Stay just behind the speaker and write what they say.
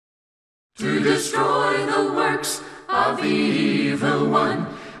to destroy the works of the evil one,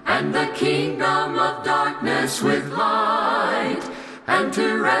 and the kingdom of darkness with light, and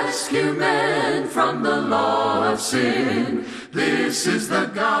to rescue men from the law of sin. This is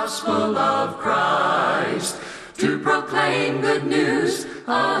the gospel of Christ, to proclaim good news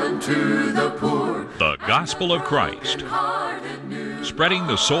unto the poor. The gospel of Christ, spreading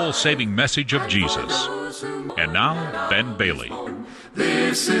the soul-saving message of Jesus. And now, Ben Bailey.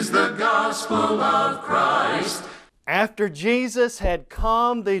 This is the gospel of Christ. After Jesus had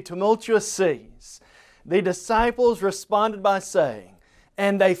calmed the tumultuous seas, the disciples responded by saying,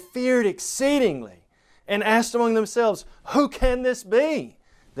 "And they feared exceedingly, and asked among themselves, Who can this be,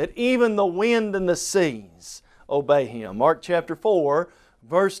 that even the wind and the seas obey Him?" Mark chapter 4,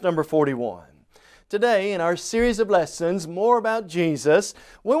 verse number 41. Today, in our series of lessons, more about Jesus,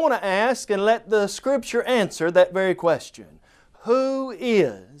 we want to ask and let the Scripture answer that very question. Who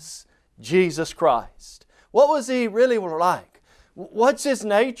is Jesus Christ? What was He really like? What's His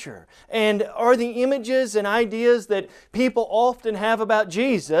nature? And are the images and ideas that people often have about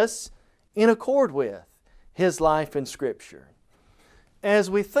Jesus in accord with His life in Scripture? As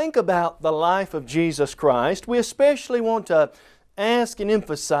we think about the life of Jesus Christ, we especially want to ask and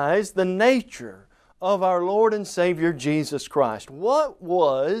emphasize the nature of our Lord and Savior Jesus Christ. What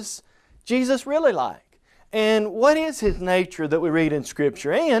was Jesus really like? And what is His nature that we read in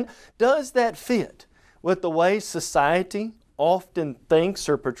Scripture? And does that fit with the way society often thinks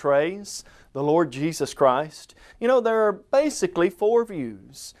or portrays the Lord Jesus Christ? You know, there are basically four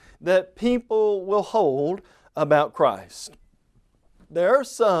views that people will hold about Christ. There are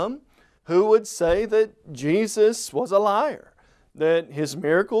some who would say that Jesus was a liar, that His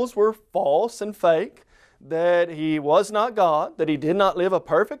miracles were false and fake, that He was not God, that He did not live a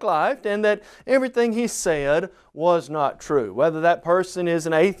perfect life, and that everything He said was not true. Whether that person is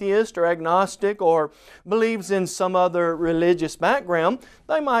an atheist or agnostic or believes in some other religious background,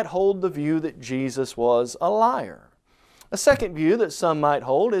 they might hold the view that Jesus was a liar. A second view that some might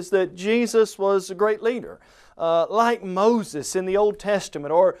hold is that Jesus was a great leader. Like Moses in the Old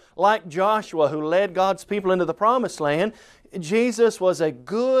Testament, or like Joshua who led God's people into the Promised Land, Jesus was a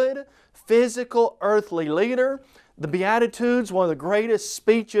good, physical, earthly leader. The Beatitudes, one of the greatest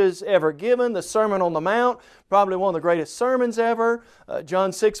speeches ever given. The Sermon on the Mount, probably one of the greatest sermons ever.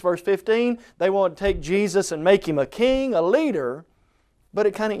 John 6 verse 15, they want to take Jesus and make Him a king, a leader, but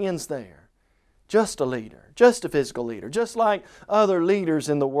it kind of ends there. Just a leader, just a physical leader, just like other leaders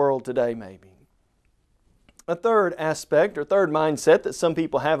in the world today maybe. A third aspect or third mindset that some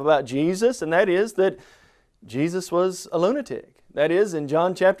people have about Jesus, and that is that Jesus was a lunatic. That is, in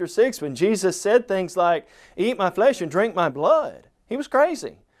John chapter 6, when Jesus said things like, "Eat my flesh and drink my blood," He was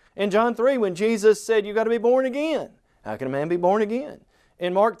crazy. In John 3, when Jesus said, "You've got to be born again." How can a man be born again?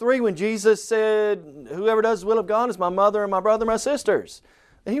 In Mark 3, when Jesus said, "Whoever does the will of God is my mother and my brother and my sisters,"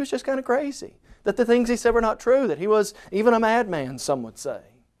 He was just kind of crazy. That the things He said were not true, that He was even a madman, some would say.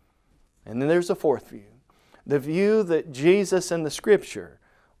 And then there's a fourth view. The view that Jesus and the Scripture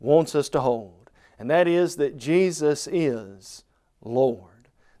wants us to hold. And that is that Jesus is Lord.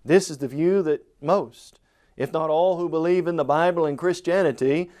 This is the view that most, if not all who believe in the Bible and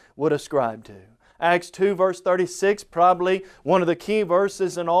Christianity would ascribe to. Acts 2 verse 36, probably one of the key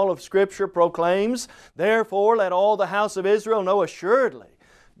verses in all of Scripture, proclaims, "Therefore let all the house of Israel know assuredly,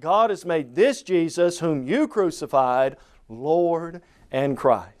 God has made this Jesus whom you crucified, Lord and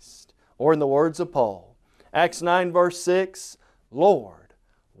Christ." Or in the words of Paul, Acts 9 verse 6, "Lord,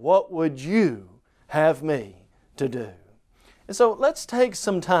 what would you have me to do?" And so let's take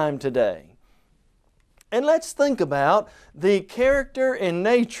some time today and let's think about the character and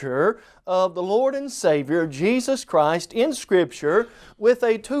nature of the Lord and Savior, Jesus Christ, in Scripture with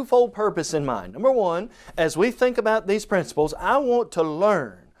a twofold purpose in mind. Number one, as we think about these principles, I want to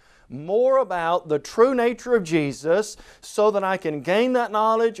learn more about the true nature of Jesus so that I can gain that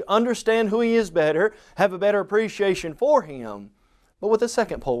knowledge, understand who He is better, have a better appreciation for Him, but with a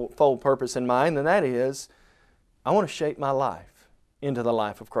second fold purpose in mind, and that is, I want to shape my life into the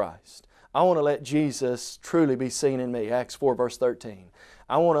life of Christ. I want to let Jesus truly be seen in me, Acts 4 verse 13.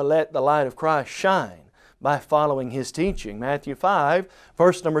 I want to let the light of Christ shine by following His teaching, Matthew 5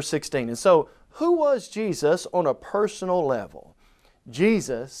 verse number 16. And so, who was Jesus on a personal level?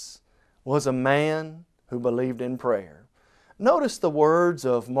 Jesus was a man who believed in prayer. Notice the words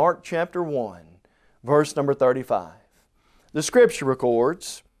of Mark chapter 1, verse number 35. The Scripture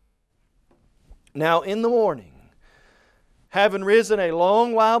records, "Now in the morning, having risen a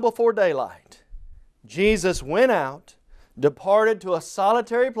long while before daylight, Jesus went out, departed to a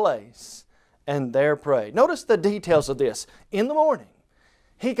solitary place, and there prayed." Notice the details of this. In the morning,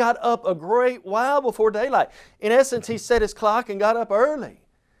 He got up a great while before daylight. In essence, he set his clock and got up early.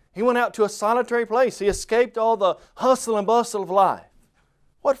 He went out to a solitary place. He escaped all the hustle and bustle of life.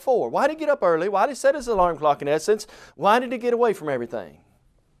 What for? Why did he get up early? Why did he set his alarm clock in essence? Why did he get away from everything?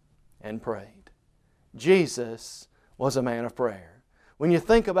 And prayed. Jesus was a man of prayer. When you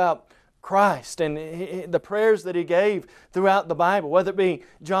think about Christ and the prayers that He gave throughout the Bible, whether it be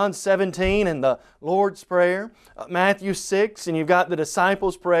John 17 and the Lord's Prayer, Matthew 6, and you've got the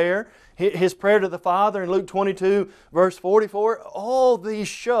disciples' prayer, His prayer to the Father in Luke 22 verse 44, all these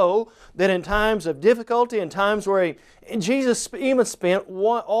show that in times of difficulty, in times where Jesus even spent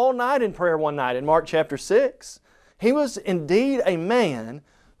all night in prayer one night in Mark chapter 6. He was indeed a man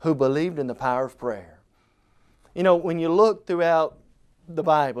who believed in the power of prayer. You know, when you look throughout the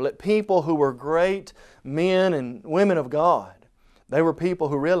Bible at people who were great men and women of God, they were people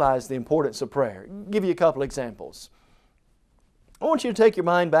who realized the importance of prayer. I'll give you a couple examples. I want you to take your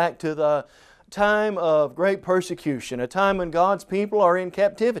mind back to the time of great persecution, a time when God's people are in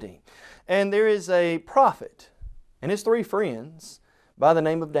captivity. And there is a prophet and his 3 friends by the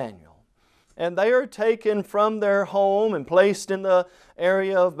name of Daniel. And they are taken from their home and placed in the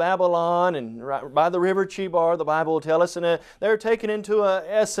area of Babylon and right by the river Chebar, the Bible will tell us. And they're taken into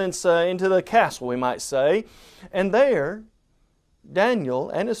into the castle, we might say. And there, Daniel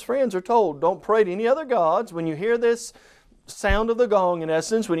and his friends are told, don't pray to any other gods. When you hear this sound of the gong, in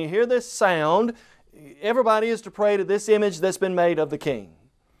essence, when you hear this sound, everybody is to pray to this image that's been made of the king.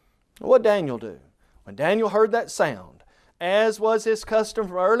 What did Daniel do? When Daniel heard that sound, as was his custom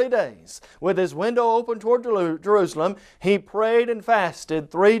from early days, with his window open toward Jerusalem, he prayed and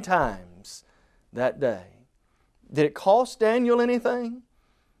fasted 3 times that day. Did it cost Daniel anything?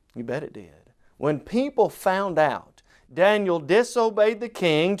 You bet it did. When people found out Daniel disobeyed the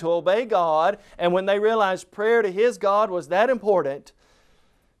king to obey God, and when they realized prayer to his God was that important,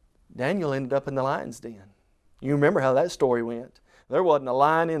 Daniel ended up in the lion's den. You remember how that story went. There wasn't a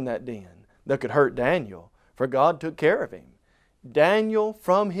lion in that den that could hurt Daniel, for God took care of him. Daniel,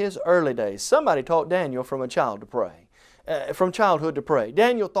 from his early days, somebody taught Daniel from childhood to pray.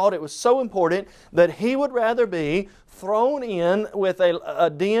 Daniel thought it was so important that he would rather be thrown in with a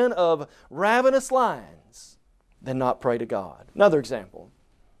den of ravenous lions than not pray to God. Another example.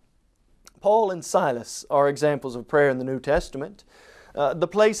 Paul and Silas are examples of prayer in the New Testament. The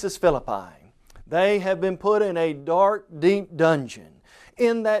place is Philippi. They have been put in a dark, deep dungeon.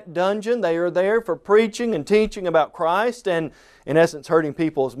 In that dungeon, they are there for preaching and teaching about Christ and, in essence, hurting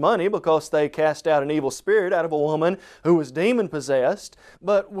people's money because they cast out an evil spirit out of a woman who was demon-possessed.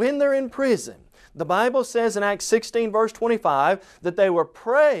 But when they're in prison, the Bible says in Acts 16 verse 25 that they were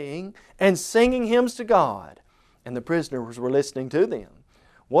praying and singing hymns to God, and the prisoners were listening to them.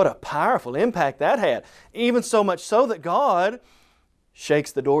 What a powerful impact that had. Even so much so that God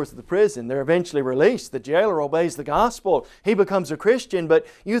shakes the doors of the prison. They're eventually released. The jailer obeys the gospel. He becomes a Christian. But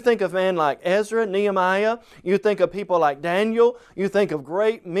you think of men like Ezra, Nehemiah. You think of people like Daniel. You think of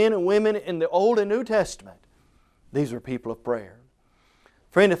great men and women in the Old and New Testament. These were people of prayer.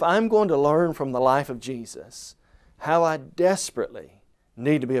 Friend, if I'm going to learn from the life of Jesus how I desperately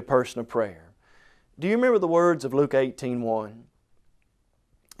need to be a person of prayer, do you remember the words of Luke 18:1?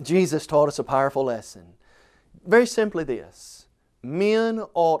 Jesus taught us a powerful lesson. Very simply this: men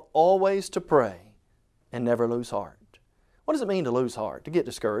ought always to pray and never lose heart. What does it mean to lose heart? To get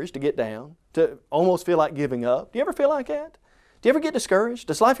discouraged, to get down, to almost feel like giving up. Do you ever feel like that? Do you ever get discouraged?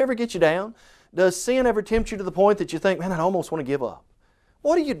 Does life ever get you down? Does sin ever tempt you to the point that you think, man, I almost want to give up?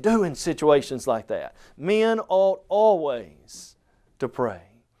 What do you do in situations like that? Men ought always to pray.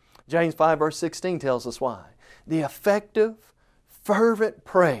 James 5 verse 16 tells us why. The effective, fervent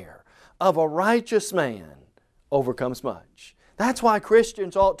prayer of a righteous man overcomes much. That's why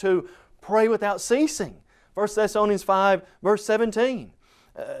Christians ought to pray without ceasing. 1 Thessalonians 5 verse 17.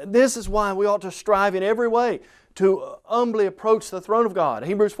 This is why we ought to strive in every way to humbly approach the throne of God.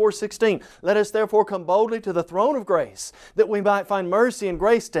 Hebrews 4:16. Let us therefore come boldly to the throne of grace, that we might find mercy and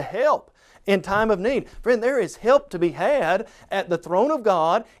grace to help in time of need. Friend, there is help to be had at the throne of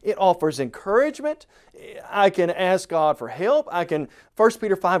God. It offers encouragement. I can ask God for help. 1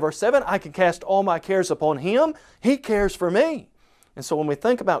 Peter 5 verse 7, I can cast all my cares upon Him. He cares for me. And so when we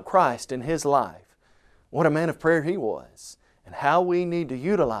think about Christ and His life, what a man of prayer He was, and how we need to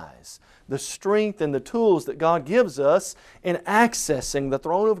utilize the strength and the tools that God gives us in accessing the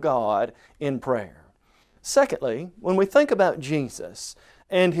throne of God in prayer. Secondly, when we think about Jesus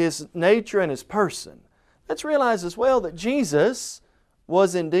and His nature and His person, let's realize as well that Jesus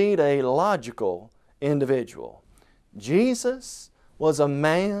was indeed a logical individual. Jesus was a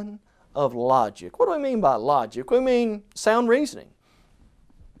man of logic. What do we mean by logic? We mean sound reasoning.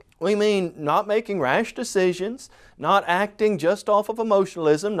 We mean not making rash decisions, not acting just off of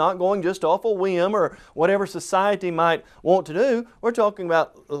emotionalism, not going just off a whim or whatever society might want to do. We're talking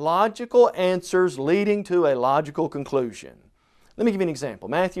about logical answers leading to a logical conclusion. Let me give you an example.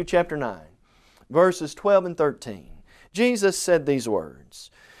 Matthew chapter 9, verses 12 and 13. Jesus said these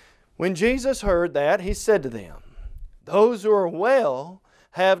words. When Jesus heard that, He said to them, "Those who are well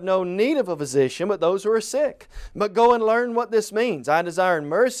have no need of a physician, but those who are sick. But go and learn what this means. I desire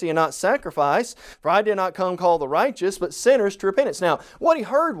mercy and not sacrifice, for I did not come to call the righteous, but sinners to repentance." Now, what He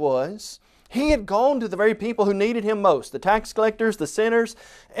heard was, He had gone to the very people who needed Him most, the tax collectors, the sinners,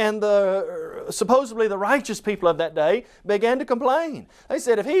 and supposedly the righteous people of that day began to complain. They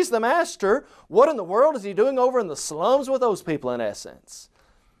said, if He's the Master, what in the world is He doing over in the slums with those people, in essence?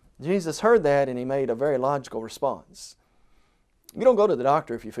 Jesus heard that, and He made a very logical response. You don't go to the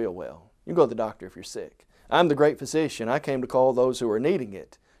doctor if you feel well. You go to the doctor if you're sick. I'm the great physician. I came to call those who are needing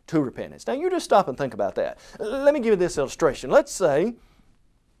it to repentance. Now, you just stop and think about that. Let me give you this illustration. Let's say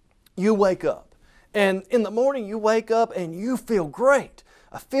you wake up, and in the morning you wake up and you feel great.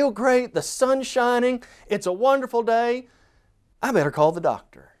 I feel great. The sun's shining. It's a wonderful day. I better call the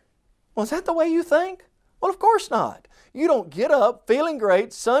doctor. Well, is that the way you think? Well, of course not. You don't get up feeling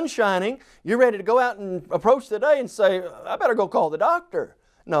great, sun shining, you're ready to go out and approach the day and say, I better go call the doctor.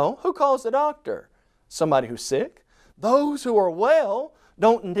 No, who calls the doctor? Somebody who's sick. Those who are well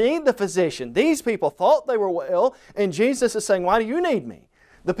don't need the physician. These people thought they were well, and Jesus is saying, why do you need me?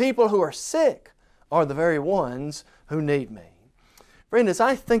 The people who are sick are the very ones who need me. Friend, as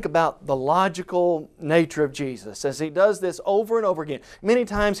I think about the logical nature of Jesus, as He does this over and over again, many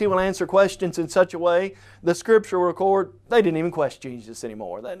times He will answer questions in such a way, the Scripture will record, they didn't even question Jesus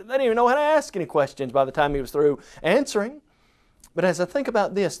anymore. They didn't even know how to ask any questions by the time He was through answering. But as I think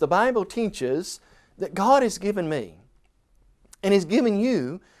about this, the Bible teaches that God has given me and He's given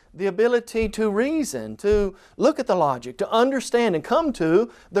you the ability to reason, to look at the logic, to understand and come to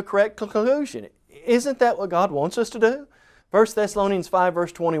the correct conclusion. Isn't that what God wants us to do? 1 Thessalonians 5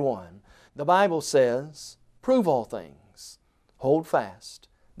 verse 21, the Bible says, prove all things, hold fast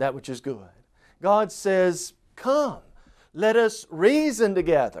that which is good. God says, come, let us reason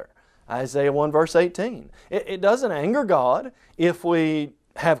together. Isaiah 1 verse 18. It doesn't anger God if we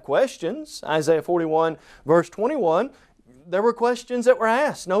have questions. Isaiah 41 verse 21, there were questions that were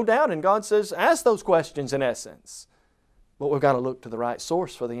asked, no doubt, and God says, ask those questions in essence. But we've got to look to the right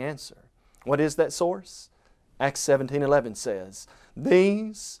source for the answer. What is that source? Acts 17:11 says,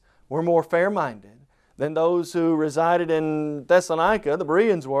 these were more fair-minded than those who resided in Thessalonica, the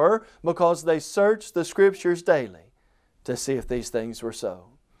Bereans were, because they searched the Scriptures daily to see if these things were so.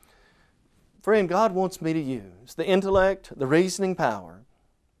 Friend, God wants me to use the intellect, the reasoning power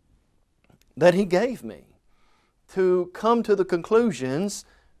that He gave me to come to the conclusions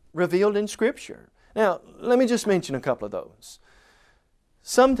revealed in Scripture. Now, let me just mention a couple of those.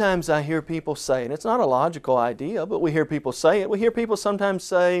 Sometimes I hear people say, and it's not a logical idea, but we hear people say it. We hear people sometimes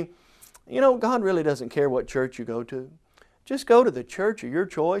say, you know, God really doesn't care what church you go to. Just go to the church of your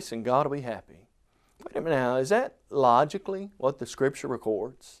choice and God will be happy. Wait a minute now, is that logically what the Scripture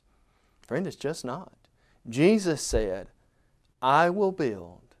records? Friend, it's just not. Jesus said, I will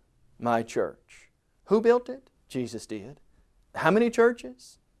build my church. Who built it? Jesus did. How many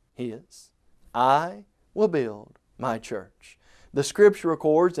churches? His. I will build my church. The Scripture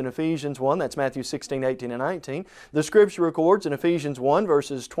records in Ephesians 1, that's Matthew 16, 18, and 19. The Scripture records in Ephesians 1,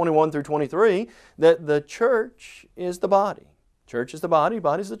 verses 21 through 23, that the church is the body. Church is the body,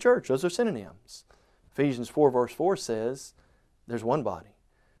 body is the church. Those are synonyms. Ephesians 4, verse 4 says, there's one body.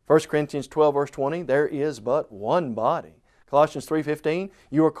 1 Corinthians 12, verse 20, there is but one body. Colossians 3:15,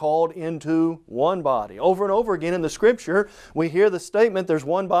 you are called into one body. Over and over again in the Scripture, we hear the statement, there's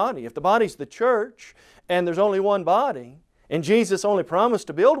one body. If the body's the church, and there's only one body, and Jesus only promised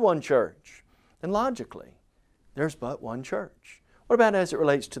to build one church, then logically, there's but one church. What about as it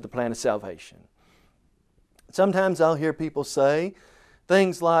relates to the plan of salvation? Sometimes I'll hear people say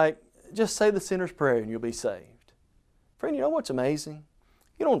things like, just say the sinner's prayer and you'll be saved. Friend, you know what's amazing?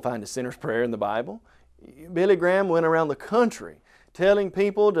 You don't find a sinner's prayer in the Bible. Billy Graham went around the country telling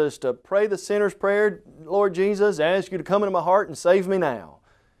people just to pray the sinner's prayer, Lord Jesus, I ask you to come into my heart and save me now.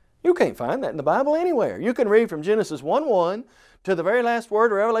 You can't find that in the Bible anywhere. You can read from Genesis 1:1 to the very last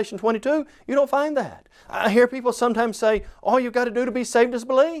word of Revelation 22. You don't find that. I hear people sometimes say, all you've got to do to be saved is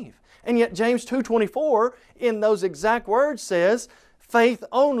believe. And yet James 2:24 in those exact words says, faith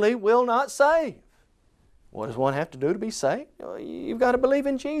only will not save. What does one have to do to be saved? You've got to believe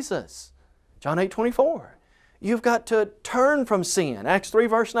in Jesus. John 8:24. You've got to turn from sin. Acts 3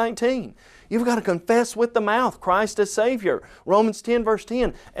 verse 19. You've got to confess with the mouth Christ as Savior. Romans 10 verse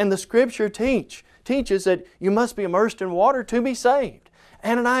 10. And the Scripture teaches that you must be immersed in water to be saved.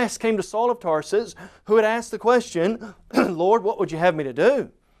 Ananias came to Saul of Tarsus, who had asked the question, Lord, what would you have me to do?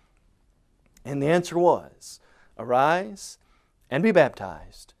 And the answer was, arise and be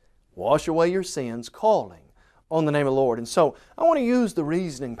baptized. Wash away your sins, calling on the name of the Lord. And so I want to use the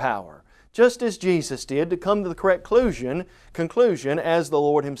reasoning power, just as Jesus did, to come to the correct conclusion as the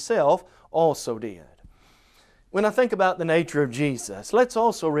Lord Himself also did. When I think about the nature of Jesus, let's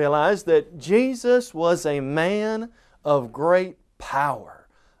also realize that Jesus was a man of great power.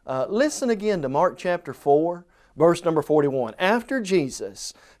 Listen again to Mark chapter 4, verse number 41. After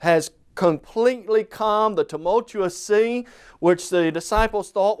Jesus has completely calmed the tumultuous sea, which the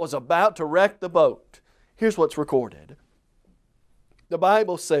disciples thought was about to wreck the boat, here's what's recorded. The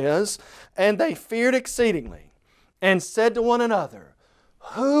Bible says, and they feared exceedingly, and said to one another,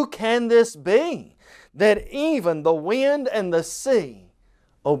 who can this be, that even the wind and the sea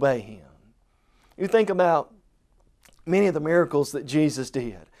obey Him? You think about many of the miracles that Jesus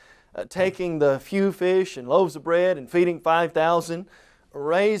did. Taking the few fish and loaves of bread and feeding 5,000,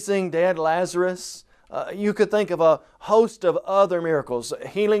 raising dead Lazarus. You could think of a host of other miracles,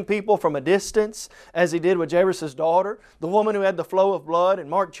 healing people from a distance, as He did with Jairus' daughter, the woman who had the flow of blood in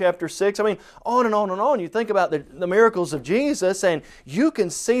Mark chapter 6. I mean, on and on and on. You think about the miracles of Jesus, and you can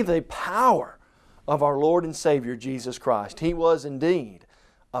see the power of our Lord and Savior, Jesus Christ. He was indeed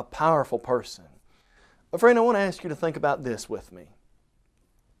a powerful person. Friend, I want to ask you to think about this with me.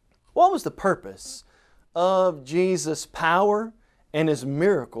 What was the purpose of Jesus' power and His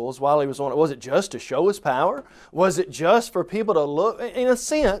miracles while He was on it? Was it just to show His power? Was it just for people to look? In a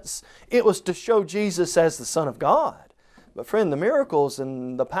sense, it was to show Jesus as the Son of God. But friend, the miracles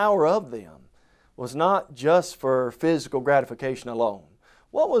and the power of them was not just for physical gratification alone.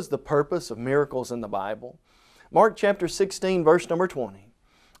 What was the purpose of miracles in the Bible? Mark chapter 16, verse number 20,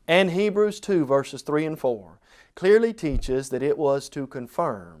 and Hebrews 2, verses 3 and 4, clearly teaches that it was to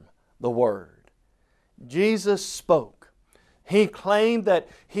confirm the Word. Jesus spoke. He claimed that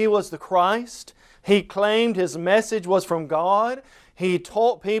He was the Christ. He claimed His message was from God. He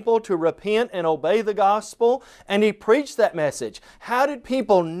taught people to repent and obey the gospel, and He preached that message. How did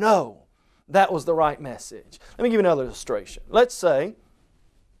people know that was the right message? Let me give you another illustration. Let's say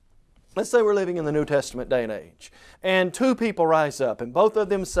we're living in the New Testament day and age, and two people rise up, and both of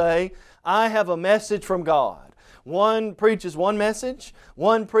them say, I have a message from God. One preaches one message,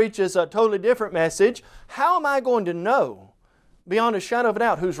 one preaches a totally different message. How am I going to know beyond a shadow of a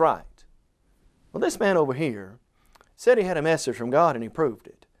doubt who's right? Well, this man over here said he had a message from God, and he proved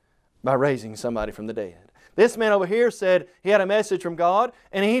it by raising somebody from the dead. This man over here said he had a message from God,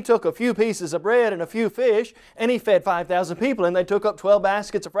 and he took a few pieces of bread and a few fish, and he fed 5,000 people, and they took up 12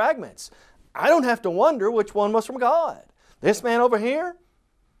 baskets of fragments. I don't have to wonder which one was from God. This man over here,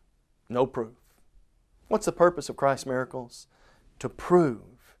 no proof. What's the purpose of Christ's miracles? To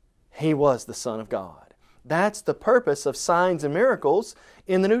prove He was the Son of God. That's the purpose of signs and miracles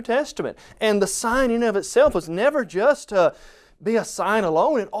in the New Testament. And the sign in of itself was never just to be a sign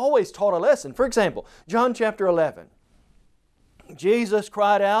alone. It always taught a lesson. For example, John chapter 11. Jesus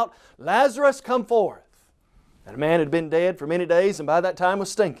cried out, Lazarus, come forth. And a man had been dead for many days, and by that time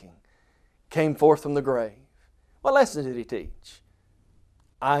was stinking. Came forth from the grave. What lesson did He teach?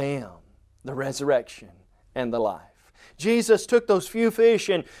 I am the resurrection and the life. Jesus took those few fish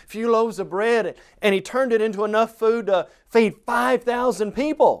and few loaves of bread, and He turned it into enough food to feed 5,000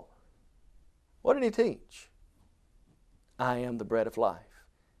 people. What did He teach? I am the bread of life.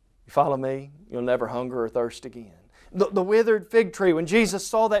 You follow me, you'll never hunger or thirst again. The withered fig tree, when Jesus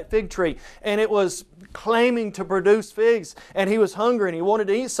saw that fig tree and it was claiming to produce figs, and He was hungry and He wanted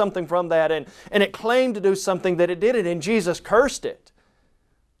to eat something from that, and it claimed to do something that it didn't, and Jesus cursed it.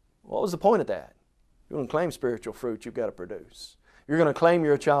 What was the point of that? You're going to claim spiritual fruit, you've got to produce. You're going to claim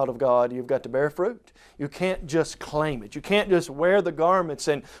you're a child of God, you've got to bear fruit. You can't just claim it. You can't just wear the garments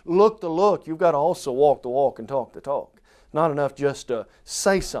and look the look. You've got to also walk the walk and talk the talk. Not enough just to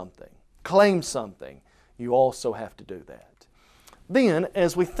say something, claim something. You also have to do that. Then,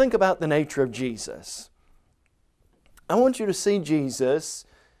 as we think about the nature of Jesus, I want you to see Jesus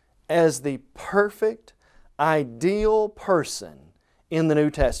as the perfect, ideal person in the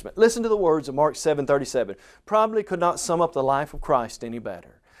New Testament. Listen to the words of Mark 7:37. Probably could not sum up the life of Christ any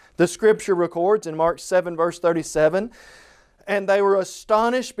better. The Scripture records in Mark 7 verse 37, and they were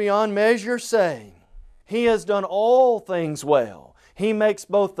astonished beyond measure, saying, He has done all things well. He makes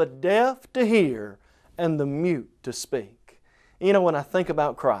both the deaf to hear and the mute to speak. You know, when I think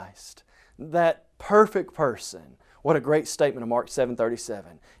about Christ, that perfect person. What a great statement of Mark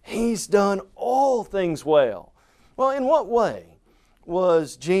 7:37. He's done all things well. Well, in what way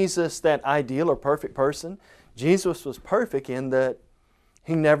was Jesus that ideal or perfect person? Jesus was perfect in that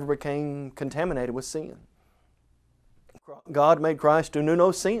He never became contaminated with sin. God made Christ who knew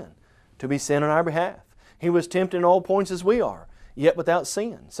no sin to be sin on our behalf. He was tempted in all points as we are, yet without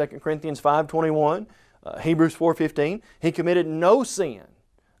sin. 2 Corinthians 5:21, Hebrews 4:15, He committed no sin.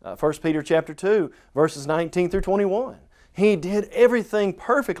 1 Peter chapter 2, verses 19 through 21. He did everything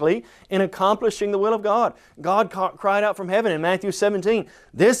perfectly in accomplishing the will of God. God cried out from heaven in Matthew 17,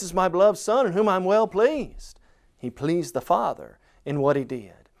 "This is my beloved Son in whom I'm well pleased." He pleased the Father in what He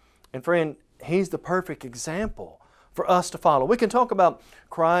did. And friend, He's the perfect example for us to follow. We can talk about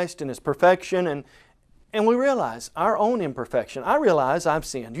Christ and His perfection, and we realize our own imperfection. I realize I've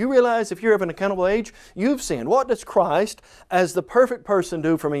sinned. You realize if you're of an accountable age, you've sinned. What does Christ as the perfect person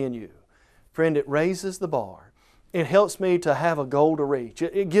do for me and you? Friend, it raises the bar. It helps me to have a goal to reach.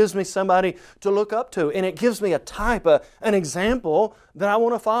 It gives me somebody to look up to, and it gives me a type, an example that I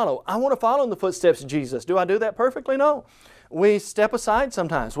want to follow. I want to follow in the footsteps of Jesus. Do I do that perfectly? No. We step aside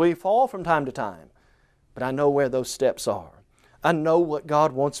sometimes. We fall from time to time. But I know where those steps are. I know what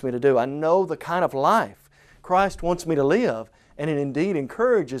God wants me to do. I know the kind of life Christ wants me to live, and it indeed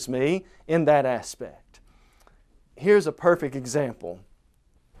encourages me in that aspect. Here's a perfect example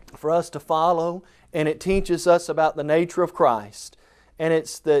for us to follow, and it teaches us about the nature of Christ, and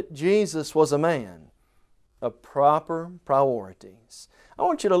it's that Jesus was a man of proper priorities. I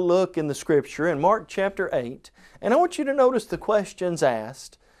want you to look in the Scripture in Mark chapter 8, and I want you to notice the questions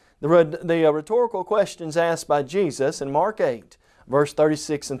asked, the rhetorical questions asked by Jesus in Mark 8, verse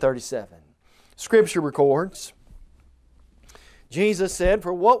 36 and 37. Scripture records, Jesus said,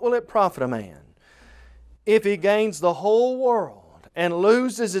 "For what will it profit a man if he gains the whole world and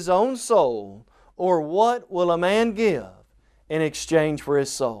loses his own soul? Or what will a man give in exchange for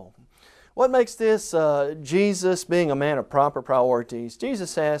his soul?" What makes this Jesus being a man of proper priorities?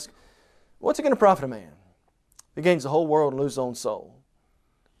 Jesus asked, what's it going to profit a man if he gains the whole world and loses his own soul?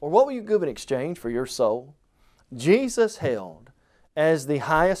 Or what will you give in exchange for your soul? Jesus held as the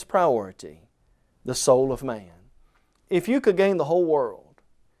highest priority the soul of man. If you could gain the whole world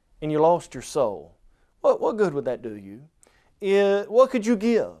and you lost your soul, what good would that do you? What could you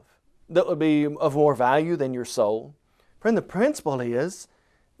give that would be of more value than your soul? Friend, the principle is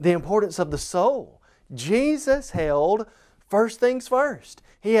the importance of the soul. Jesus held first things first.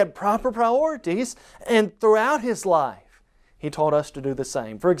 He had proper priorities, and throughout His life, He taught us to do the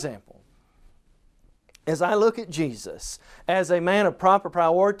same. For example, as I look at Jesus as a man of proper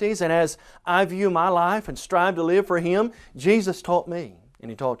priorities, and as I view my life and strive to live for Him, Jesus taught me, and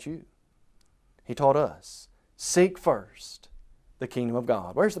He taught you. He taught us, seek first the kingdom of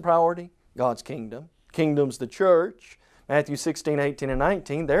God. Where's the priority? God's kingdom. Kingdom's the church. Matthew 16, 18, and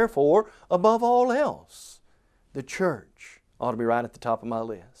 19. Therefore, above all else, the church ought to be right at the top of my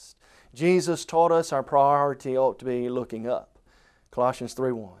list. Jesus taught us our priority ought to be looking up. Colossians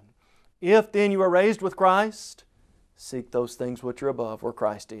 3:1. If then you are raised with Christ, seek those things which are above where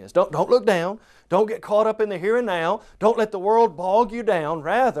Christ is. Don't look down. Don't get caught up in the here and now. Don't let the world bog you down.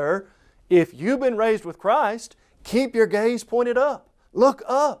 Rather, if you've been raised with Christ, keep your gaze pointed up. Look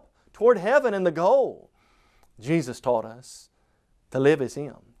up toward heaven and the goal. Jesus taught us to live as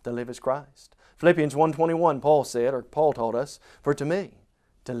Him, to live as Christ. Philippians 1:21, Paul taught us, "For to me,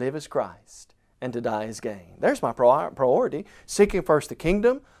 to live is Christ, and to die is gain." There's my priority. Seeking first the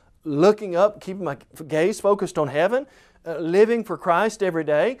kingdom, looking up, keeping my gaze focused on heaven, living for Christ every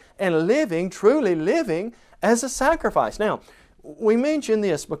day, and truly living as a sacrifice. Now, we mention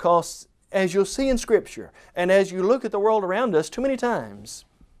this because as you'll see in Scripture, and as you look at the world around us, too many times,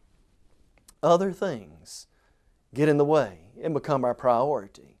 other things get in the way and become our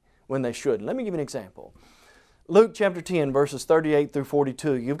priority when they shouldn't. Let me give you an example. Luke chapter 10, verses 38 through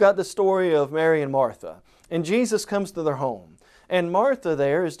 42. You've got the story of Mary and Martha, and Jesus comes to their home. And Martha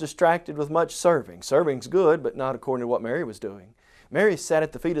there is distracted with much serving. Serving's good, but not according to what Mary was doing. Mary sat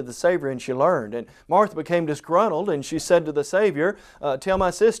at the feet of the Savior and she learned. And Martha became disgruntled and she said to the Savior, "Tell my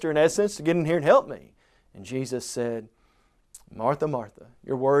sister in essence to get in here and help me." And Jesus said, "Martha, Martha,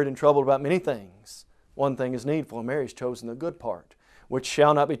 you're worried and troubled about many things. One thing is needful, and Mary's chosen the good part, which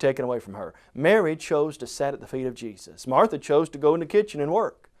shall not be taken away from her." Mary chose to sit at the feet of Jesus. Martha chose to go in the kitchen and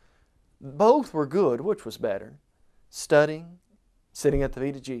work. Both were good. Which was better? Studying, sitting at the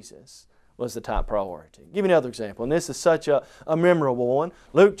feet of Jesus was the top priority. Give you another example, and this is such a memorable one.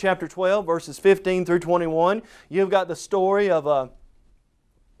 Luke chapter 12, verses 15 through 21. You've got the story of a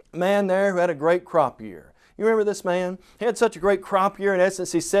man there who had a great crop year. You remember this man? He had such a great crop year. In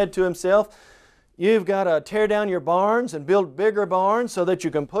essence, he said to himself, you've got to tear down your barns and build bigger barns so that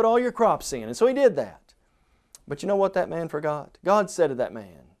you can put all your crops in. And so he did that. But you know what that man forgot? God said to that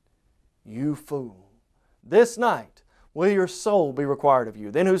man, you fool, this night will your soul be required of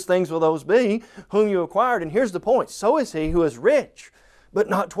you. Then whose things will those be whom you acquired? And here's the point. So is he who is rich, but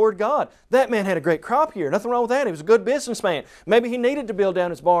not toward God. That man had a great crop year. Nothing wrong with that. He was a good businessman. Maybe he needed to build down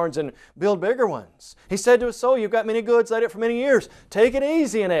his barns and build bigger ones. He said to his soul, you've got many goods laid up for many years. Take it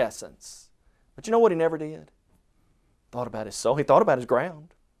easy in essence. But you know what he never did? Thought about his soul. He thought about his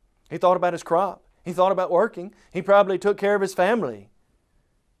ground. He thought about his crop. He thought about working. He probably took care of his family.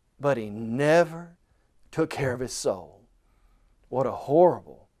 But he never took care of his soul. What a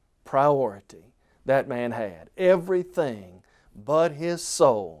horrible priority that man had. Everything but his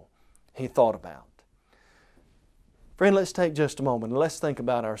soul he thought about. Friend, let's take just a moment and let's think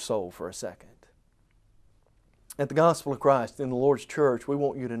about our soul for a second. At the Gospel of Christ in the Lord's church, we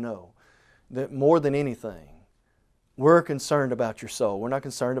want you to know that more than anything, we're concerned about your soul. We're not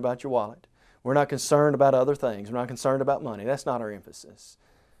concerned about your wallet. We're not concerned about other things. We're not concerned about money. That's not our emphasis.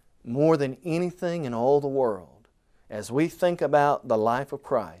 More than anything in all the world, as we think about the life of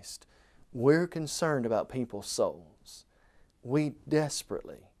Christ, we're concerned about people's souls. We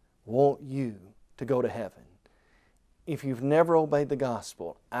desperately want you to go to heaven. If you've never obeyed the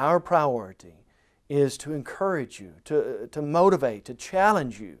gospel, our priority is to encourage you, to motivate, to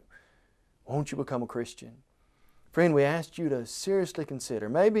challenge you. Won't you become a Christian? Friend, we asked you to seriously consider.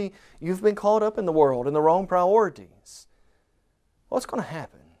 Maybe you've been caught up in the world and the wrong priorities. What's going to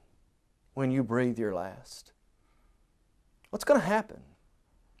happen when you breathe your last? What's going to happen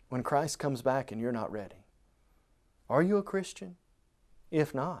when Christ comes back and you're not ready? Are you a Christian?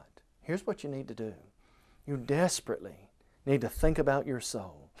 If not, here's what you need to do. You desperately need to think about your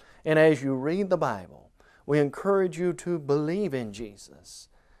soul. And as you read the Bible, we encourage you to believe in Jesus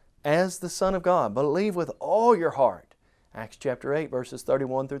as the Son of God. Believe with all your heart. Acts chapter 8, verses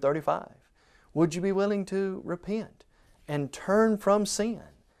 31 through 35. Would you be willing to repent and turn from sin?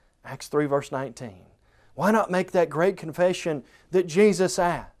 Acts 3, verse 19. Why not make that great confession that Jesus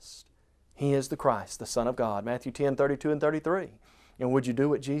asked? He is the Christ, the Son of God. Matthew 10, 32 and 33. And would you do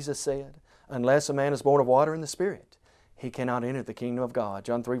what Jesus said? Unless a man is born of water and the Spirit, he cannot enter the kingdom of God.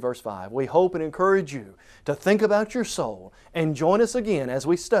 John 3, verse 5. We hope and encourage you to think about your soul and join us again as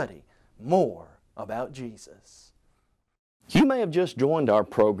we study more about Jesus. You may have just joined our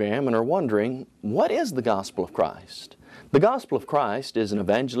program and are wondering, what is the Gospel of Christ? The Gospel of Christ is an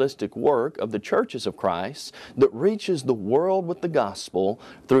evangelistic work of the churches of Christ that reaches the world with the gospel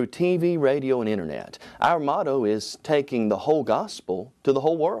through TV, radio, and internet. Our motto is taking the whole gospel to the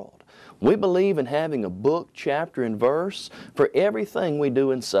whole world. We believe in having a book, chapter, and verse for everything we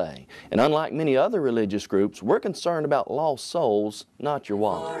do and say. And unlike many other religious groups, we're concerned about lost souls, not your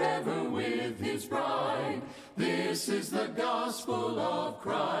wallet. Forever with His bride. This is the gospel of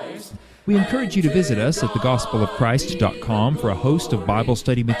Christ. We encourage you to visit us at thegospelofchrist.com for a host of Bible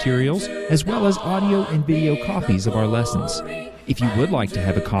study materials, as well as audio and video copies of our lessons. If you would like to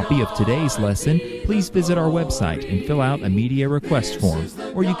have a copy of today's lesson, please visit our website and fill out a media request form,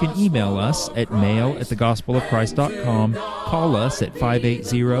 or you can email us at mail@thegospelofchrist.com, call us at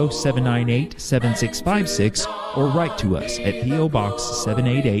 580-798-7656, or write to us at P.O. Box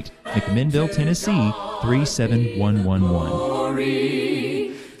 788, McMinnville, Tennessee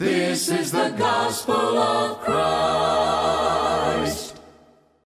 37111. This is the gospel of Christ.